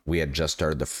when we had just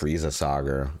started the Frieza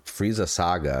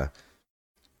saga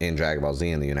in Dragon Ball Z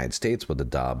in the United States with the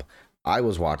dub, I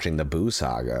was watching the Buu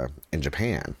saga in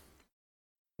Japan.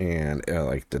 And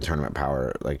like the Tournament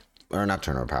Power, or not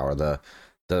Tournament Power, the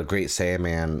Great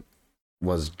Saiyaman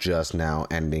was just now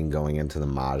ending, going into the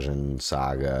Majin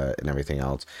saga and everything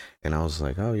else. And I was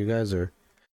like, oh, you guys are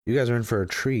in for a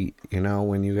treat,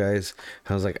 when you guys,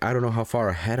 I was like, I don't know how far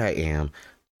ahead I am,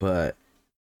 but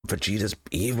Vegeta's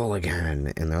evil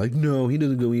again. And they're like, no, he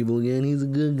doesn't go evil again, he's a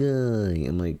good guy.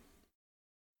 I'm like,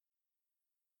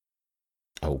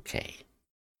 okay.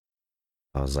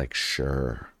 I was like,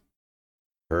 sure,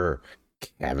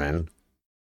 Kevin.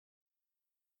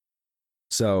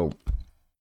 So,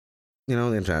 the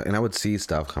internet, and I would see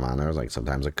stuff come on. There was like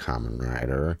sometimes a Kamen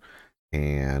Rider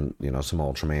and, some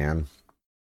Ultraman.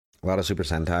 A lot of Super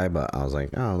Sentai, but I was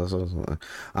like, oh, this is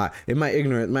in my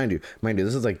ignorance, mind you,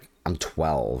 this is like, I'm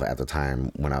 12 at the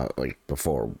time when I,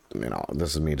 before,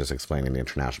 this is me just explaining the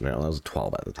international. I was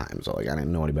 12 at the time, so I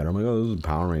didn't know any better. I'm like, oh, this is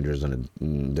Power Rangers in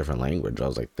a different language. I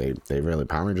was like, they really,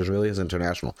 Power Rangers really is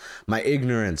international. My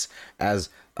ignorance as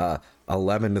a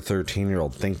 11 to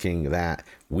 13-year-old thinking that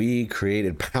we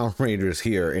created Power Rangers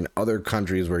here in other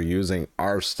countries were using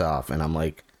our stuff, and I'm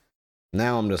like,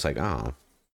 now I'm just like, oh,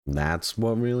 that's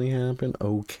what really happened?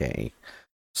 Okay.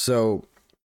 So,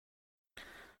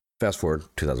 fast forward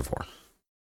 2004.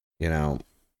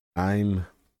 I'm,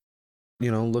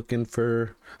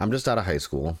 I'm just out of high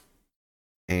school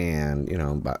and,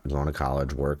 going to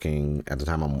college, working. At the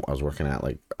time, I was working at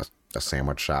a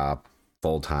sandwich shop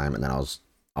full time. And then I was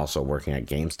also working at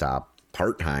GameStop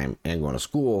part time and going to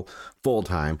school full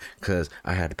time because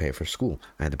I had to pay for school.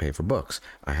 I had to pay for books.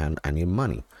 I needed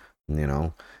money,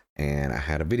 and I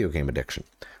had a video game addiction.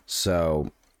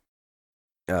 So,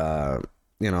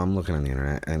 I'm looking on the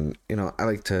internet and,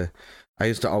 I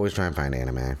used to always try and find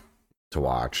anime to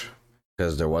watch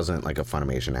because there wasn't a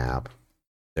Funimation app.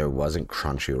 There wasn't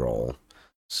Crunchyroll.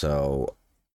 So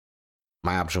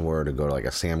my option were to go to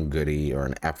a Sam Goody or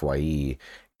an FYE,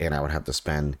 and I would have to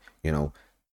spend,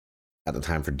 at the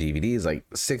time for DVDs,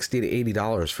 $60 to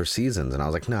 $80 for seasons. And I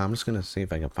was like, no, I'm just going to see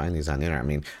if I can find these on the internet. I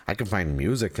mean, I can find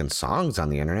music and songs on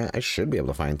the internet. I should be able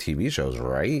to find TV shows,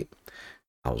 right?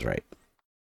 I was right.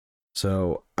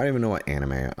 So I don't even know what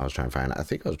anime I was trying to find. I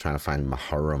think I was trying to find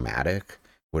Maharomatic,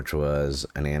 which was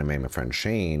an anime my friend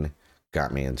Shane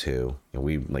got me into. And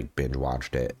we like binge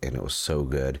watched it, and it was so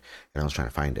good. And I was trying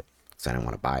to find it because I didn't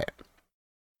want to buy it.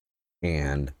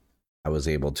 And I was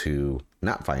able to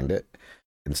not find it.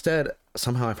 Instead,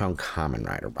 somehow I found Kamen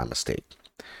Rider by mistake.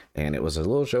 And it was a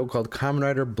little show called Kamen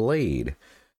Rider Blade,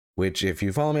 which, if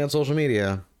you follow me on social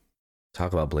media,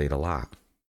 talk about Blade a lot.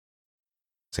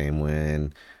 Same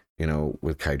when,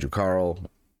 with Kaiju Carl,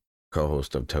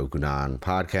 co-host of Tokudan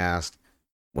podcast,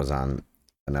 was on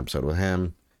an episode with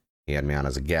him. He had me on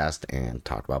as a guest and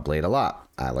talked about Blade a lot.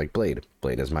 I like Blade.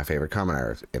 Blade is my favorite Kamen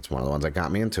Rider. It's one of the ones that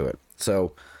got me into it.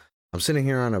 So I'm sitting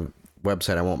here on a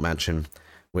website I won't mention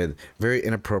with very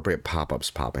inappropriate pop-ups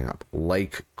popping up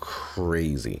like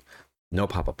crazy. No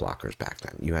pop-up blockers back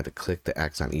then. You had to click the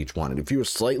X on each one. And if you were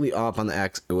slightly off on the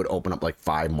X, it would open up like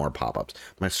 5 more pop-ups.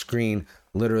 My screen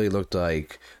literally looked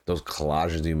like those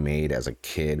collages you made as a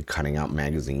kid, cutting out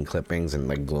magazine clippings and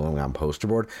like gluing on poster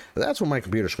board. That's what my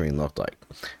computer screen looked like.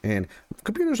 And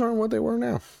computers aren't what they were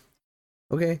now.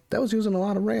 Okay, that was using a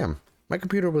lot of RAM. My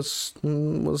computer was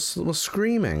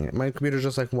screaming. My computer's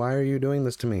just like, why are you doing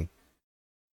this to me?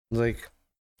 Like,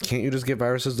 can't you just get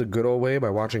viruses the good old way by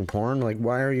watching porn? Like,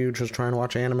 why are you just trying to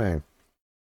watch anime?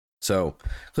 So,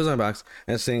 close my box,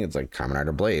 and it's saying it's like Kamen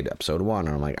Rider Blade, episode 1,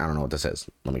 and I'm like, I don't know what this is.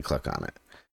 Let me click on it.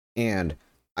 And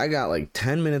I got like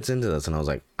 10 minutes into this, and I was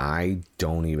like, I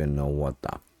don't even know what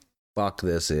the fuck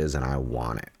this is, and I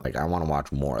want it. Like, I want to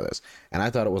watch more of this. And I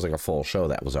thought it was like a full show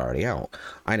that was already out.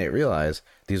 I didn't realize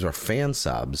these were fan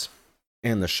subs,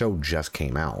 and the show just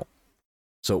came out.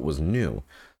 So it was new.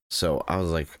 So I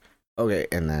was like, okay.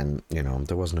 And then,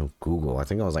 there was no Google. I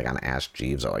think I was like on Ask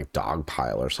Jeeves or like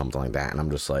Dogpile or something like that. And I'm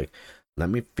just like, let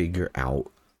me figure out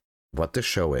what the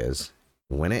show is,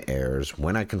 when it airs,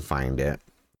 when I can find it,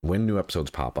 when new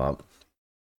episodes pop up.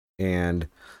 And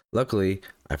luckily,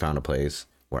 I found a place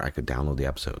where I could download the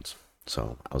episodes.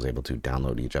 So I was able to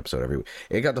download each episode every week.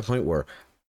 It got to the point where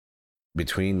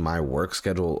between my work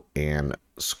schedule and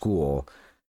school,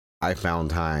 I found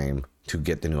time to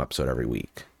get the new episode every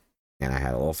week. And I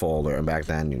had a little folder, and back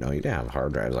then, you didn't have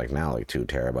hard drives like now, like 2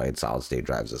 terabytes, solid state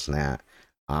drives, this and that.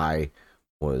 I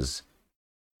was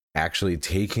actually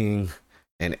taking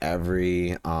I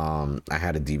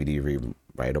had a DVD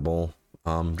rewritable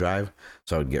drive,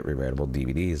 so I would get rewritable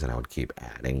DVDs, and I would keep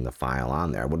adding the file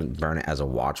on there. I wouldn't burn it as a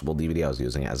watchable DVD. I was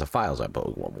using it as a file, so I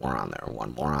put one more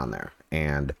on there,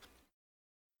 and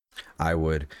I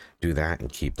would do that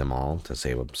and keep them all to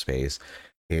save up space.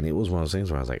 And it was one of those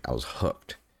things where I was like, I was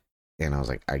hooked. And I was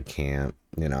like, I can't,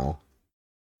 Then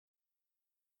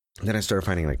I started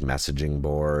finding like messaging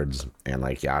boards and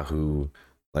like Yahoo,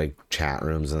 like chat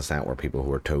rooms and that where people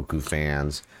who are Toku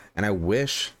fans. And I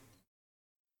wish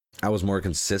I was more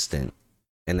consistent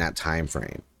in that time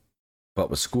frame.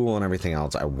 But with school and everything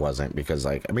else, I wasn't, because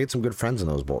like I made some good friends in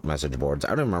those message boards. I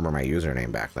don't remember my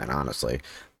username back then, honestly,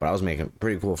 but I was making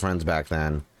pretty cool friends back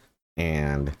then.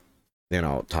 And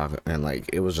talk, and like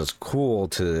it was just cool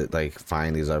to like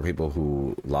find these other people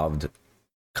who loved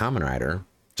Kamen Rider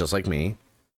just like me,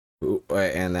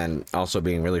 and then also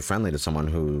being really friendly to someone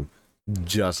who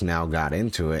just now got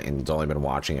into it and has only been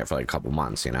watching it for like a couple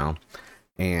months, and I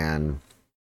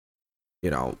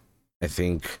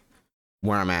think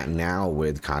where I'm at now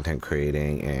with content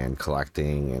creating and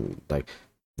collecting and like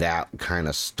that kind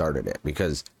of started it,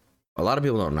 because a lot of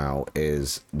people don't know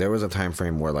is there was a time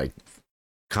frame where like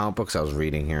comic books I was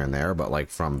reading here and there, but like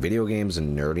from video games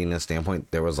and nerdiness standpoint,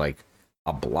 there was like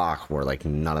a block where like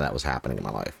none of that was happening in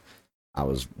my life. I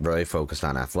was really focused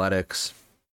on athletics,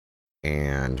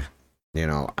 and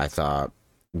I thought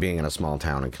being in a small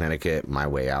town in Connecticut, my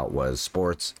way out was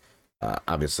sports.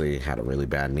 Obviously had a really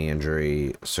bad knee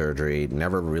injury, surgery,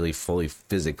 never really fully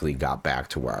physically got back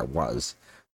to where I was.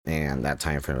 And that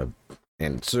time frame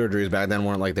and surgeries back then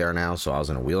weren't like they are now, so I was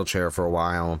in a wheelchair for a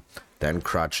while, then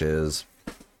crutches.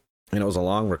 And it was a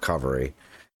long recovery,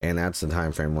 and that's the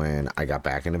time frame when I got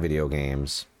back into video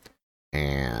games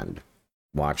and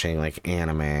watching like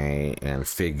anime and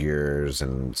figures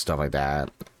and stuff like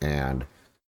that. And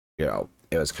it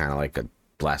was kind of like a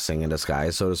blessing in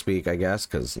disguise, so to speak, I guess,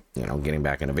 because getting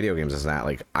back into video games is not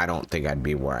like, I don't think I'd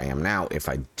be where I am now if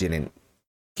I didn't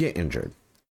get injured.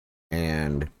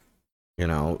 And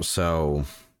so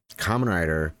Kamen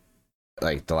Rider,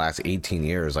 like the last 18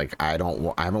 years, like I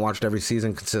haven't watched every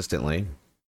season consistently.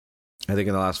 I think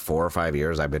in the last 4 or 5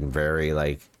 years I've been very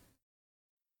like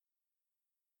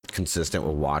consistent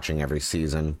with watching every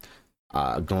season.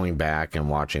 Going back and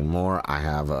watching more, I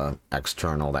have a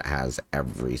external that has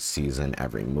every season,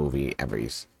 every movie, every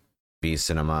B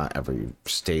cinema, every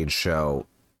stage show,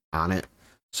 on it.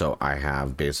 So I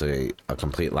have basically a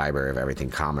complete library of everything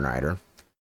Kamen Rider.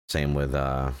 Same with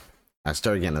I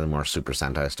started getting into more Super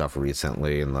Sentai stuff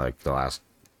recently in like the last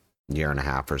year and a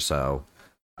half or so,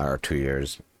 or 2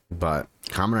 years. But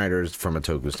Kamen Riders, from a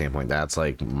Toku standpoint, that's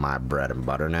like my bread and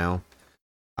butter now.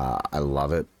 I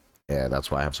love it. Yeah, that's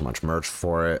why I have so much merch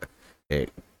for it.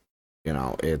 It, you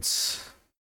know, it's,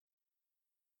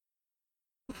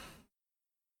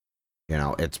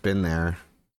 it's been there.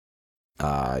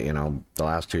 The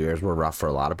last 2 years were rough for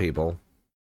a lot of people.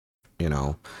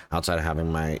 Outside of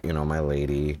having my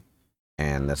lady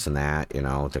and this and that,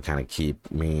 to kind of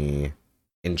keep me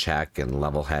in check and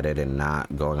level headed and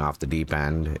not going off the deep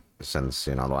end since,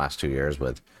 the last 2 years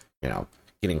with,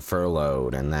 getting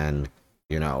furloughed and then,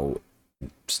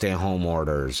 stay home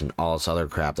orders and all this other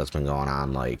crap that's been going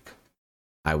on. Like,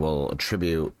 I will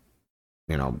attribute,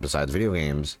 besides video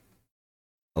games,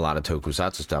 a lot of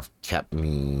tokusatsu stuff kept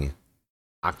me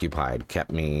occupied,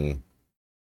 kept me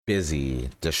busy,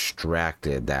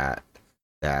 distracted, that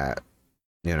I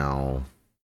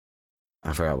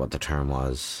forgot what the term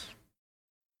was,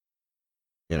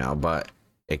 but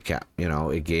it kept,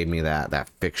 it gave me that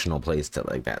fictional place to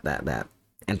like that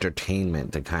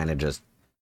entertainment to kind of just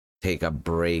take a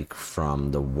break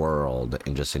from the world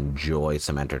and just enjoy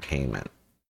some entertainment.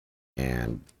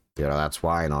 And that's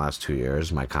why in the last 2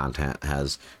 years my content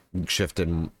has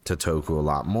shifted to Toku a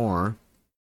lot more,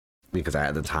 because I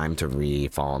had the time to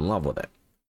fall in love with it.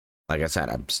 Like I said,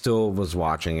 I still was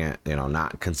watching it,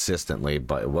 not consistently,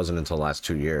 but it wasn't until the last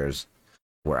 2 years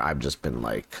where I've just been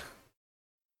like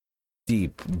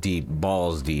deep,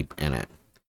 balls deep in it.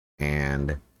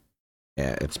 And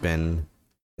yeah, it's been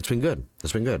good.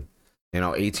 It's been good.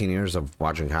 18 years of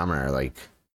watching Kamen Rider, like,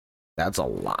 that's a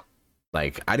lot.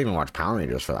 Like, I didn't even watch Power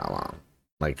Rangers for that long.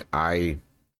 Like,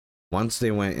 once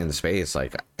they went in space,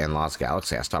 like, in Lost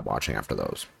Galaxy, I stopped watching after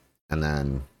those. And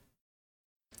then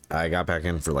I got back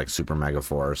in for like Super Mega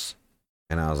Force,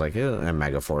 and I was like, and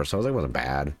Mega Force. So I was like, it wasn't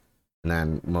bad. And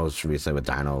then most recently with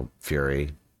Dino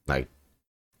Fury, like,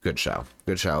 good show.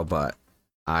 But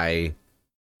Kamen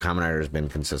Rider has been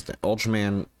consistent.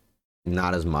 Ultraman,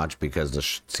 not as much, because the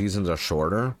seasons are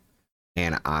shorter,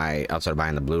 and outside of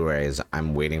buying the Blu-rays,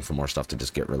 I'm waiting for more stuff to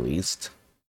just get released.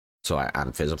 So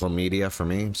on physical media for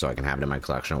me, so I can have it in my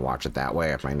collection and watch it that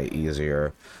way. I find it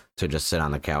easier to just sit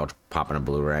on the couch, pop in a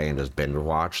Blu-ray, and just binge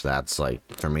watch. That's, like,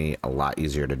 for me, a lot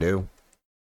easier to do.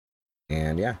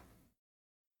 And yeah,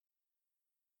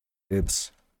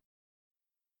 it's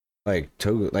like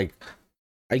Toku. Like,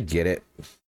 I get it.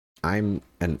 I'm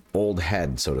an old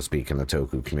head, so to speak, in the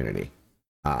Toku community.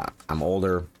 I'm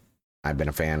older. I've been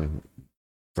a fan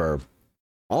for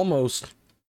almost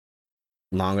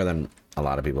longer than a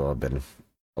lot of people have been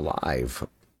alive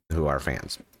who are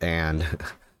fans. And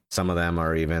some of them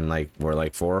are even were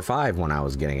like 4 or 5 when I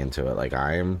was getting into it. Like,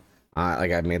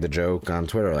 like, I made the joke on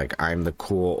Twitter, like, I'm the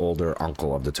cool older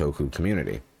uncle of the Toku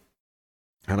community.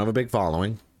 I don't have a big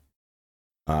following.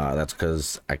 That's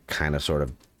because I kind of sort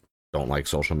of don't like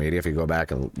social media. If you go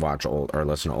back and watch or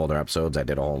listen to older episodes, I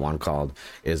did a whole one called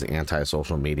 "Is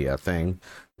Anti-Social Media a Thing?"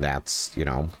 That's,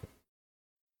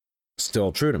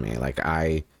 still true to me. Like,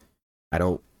 I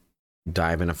don't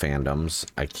dive into fandoms.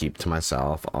 I keep to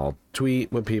myself. I'll tweet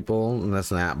with people and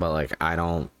this and that, but like,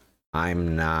 I'm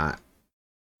not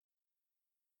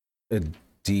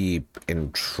deep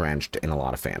entrenched in a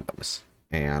lot of fandoms.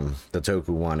 And the Toku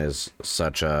one is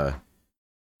such a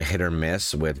hit or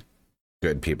miss with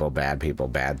good people, bad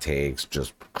takes,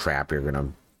 just crap you're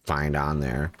gonna find on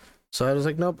there. So I was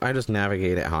like, nope, I just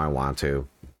navigate it how I want to.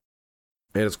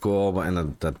 It is cool, but in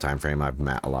the time frame, I've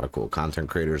met a lot of cool content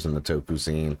creators in the Toku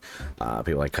scene.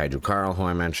 People like Kaiju Carl, who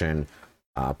I mentioned,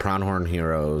 Pronghorn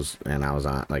Heroes, and I was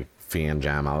on, like, Fee and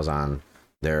Gem, I was on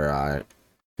their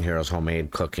Heroes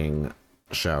Homemade Cooking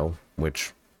show,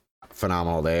 which,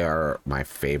 phenomenal. They are my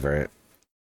favorite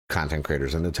content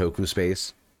creators in the Toku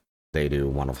space. They do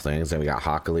wonderful things. Then we got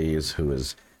Hockley's, who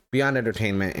is beyond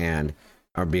entertainment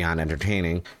or beyond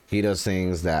entertaining. He does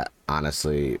things that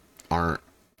honestly aren't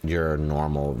your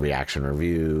normal reaction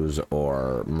reviews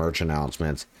or merch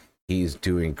announcements. He's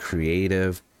doing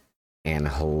creative and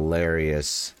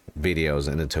hilarious videos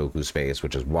in the Toku space,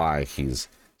 which is why he's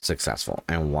successful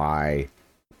and why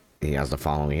he has the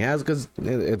following he has, because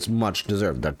it's much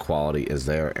deserved. The quality is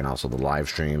there, and also the live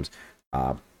streams.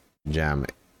 Gem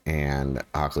and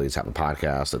Hockley's have a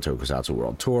podcast, the Tokusatsu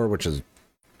World Tour, which is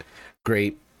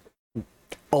great.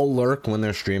 I'll lurk when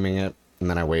they're streaming it, and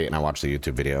then I wait and I watch the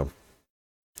YouTube video.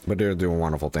 But they're doing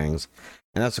wonderful things,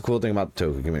 and that's the cool thing about the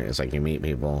Toku community. It's like, you meet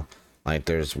people. Like,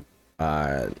 there's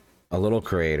a little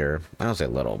creator. I don't say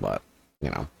little, but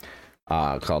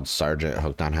called Sergeant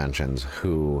Hooked on Henshins,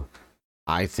 who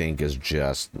I think is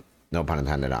just, no pun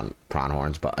intended on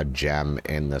Pronghorns, but a gem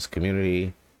in this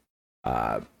community.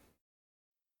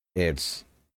 He's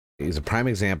a prime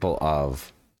example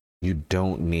of, you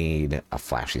don't need a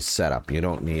flashy setup. You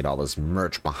don't need all this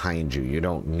merch behind you. You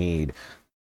don't need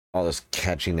all this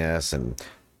catchiness and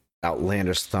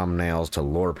outlandish thumbnails to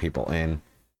lure people in.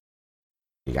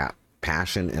 You got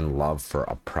passion and love for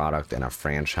a product and a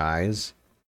franchise,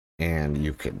 and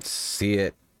you can see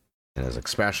it in his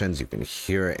expressions. You can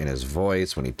hear it in his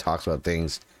voice when he talks about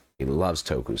things. He loves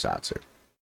tokusatsu.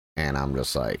 And I'm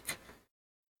just like,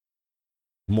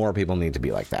 more people need to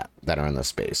be like that are in this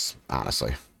space,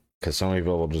 honestly. Because so many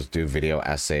people will just do video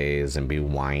essays and be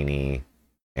whiny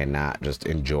and not just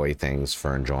enjoy things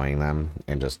for enjoying them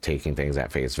and just taking things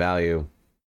at face value.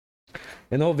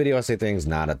 And the whole video essay thing's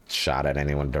not a shot at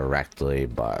anyone directly,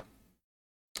 but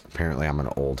apparently I'm an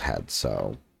old head,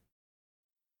 so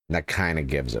that kind of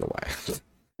gives it away.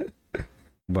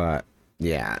 But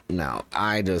yeah, no,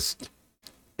 it's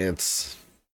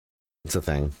a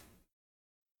thing.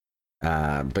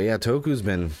 But yeah, Toku's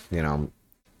been,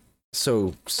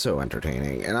 so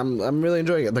entertaining, and I'm really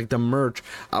enjoying it. Like the merch,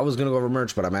 I was gonna go over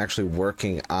merch, but I'm actually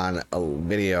working on a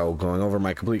video going over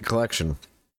my complete collection.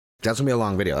 That's gonna be a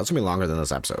long video. That's gonna be longer than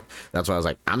this episode. That's why I was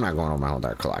like, I'm not going over my whole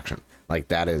entire collection. Like,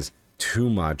 that is too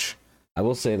much. I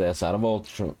will say this: out of all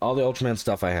the Ultraman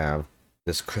stuff I have,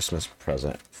 this Christmas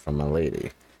present from my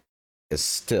lady is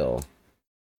still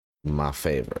my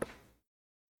favorite.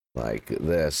 Like,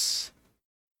 this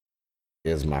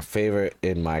is my favorite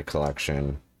in my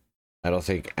collection. I don't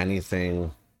think anything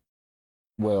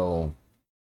will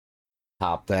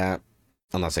top that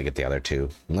unless I get the other two.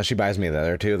 Unless she buys me the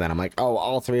other two, then I'm like, oh,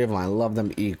 all three of them, I love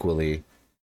them equally.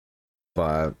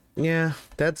 But yeah,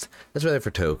 that's really for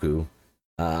Toku.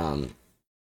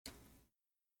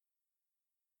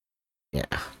 Yeah,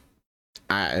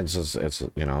 it's just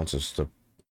the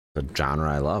genre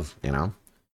I love,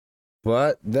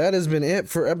 But that has been it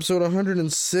for episode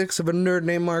 106 of A Nerd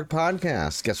Named Mark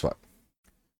podcast. Guess what?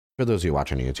 For those of you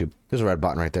watching on YouTube, there's a red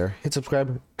button right there. Hit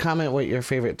subscribe. Comment what your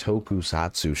favorite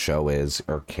tokusatsu show is,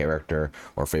 or character,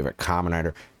 or favorite Kamen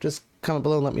Rider. Just comment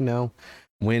below and let me know.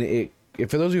 If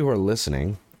for those of you who are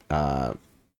listening, thank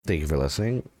you for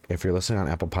listening. If you're listening on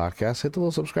Apple Podcasts, hit the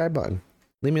little subscribe button.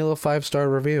 Leave me a little 5-star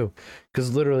review.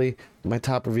 Because literally, my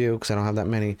top review, because I don't have that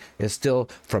many, is still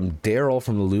from Daryl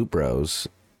from the Loot Bros.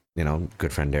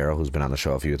 Good friend Daryl, who's been on the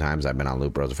show a few times. I've been on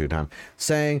Loot Bros a few times,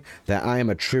 saying that I am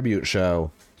a tribute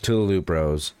show to the Loot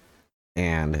Bros.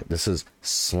 And this is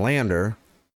slander,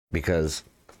 because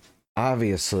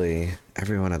obviously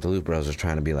everyone at the Loot Bros is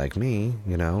trying to be like me,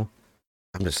 I'm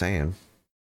just saying.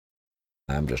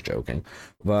 I'm just joking.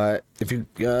 But if you,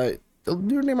 Your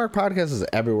Name Mark podcast is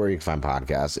everywhere you can find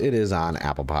podcasts. It is on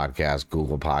Apple Podcasts,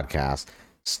 Google Podcasts,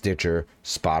 Stitcher,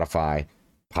 Spotify,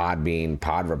 Podbean,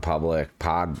 Pod Republic,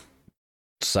 Pod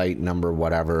Site number,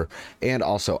 whatever, and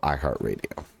also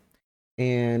iHeartRadio.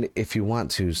 And if you want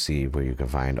to see where you can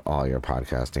find all your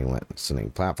podcasting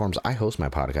listening platforms, I host my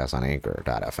podcast on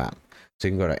Anchor.fm. So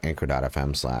you can go to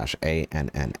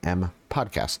Anchor.fm/ANNM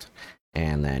podcast.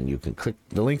 And then you can click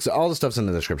the links. All the stuff's in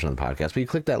the description of the podcast. But you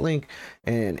click that link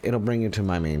and it'll bring you to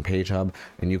my main page hub.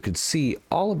 And you can see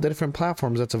all of the different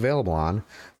platforms that's available on.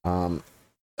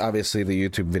 Obviously, the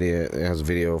YouTube video has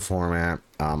video format.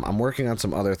 I'm working on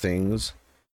some other things.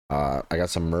 I got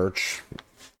some merch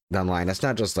down the line. It's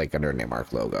not just like a Nerd Name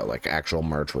Mark logo, like actual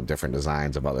merch with different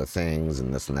designs of other things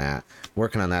and this and that.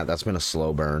 Working on that. That's been a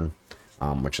slow burn,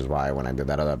 which is why when I did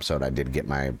that other episode, I did get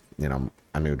my,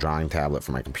 a new drawing tablet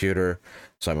for my computer.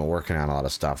 So I've been working on a lot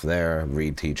of stuff there,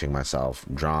 reteaching myself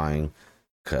drawing,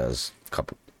 because a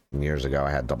couple years ago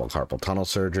I had double carpal tunnel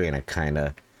surgery, and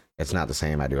it's not the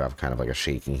same. I do have kind of like a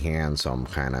shaky hand, so I'm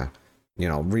kind of,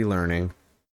 relearning.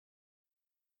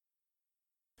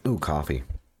 Ooh, coffee.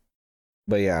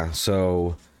 But yeah,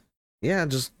 so yeah,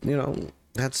 just,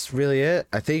 that's really it.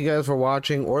 I thank you guys for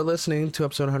watching or listening to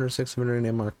episode 106 of the Nerd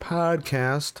Name Mark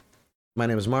podcast. My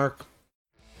name is Mark,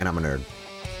 and I'm a nerd.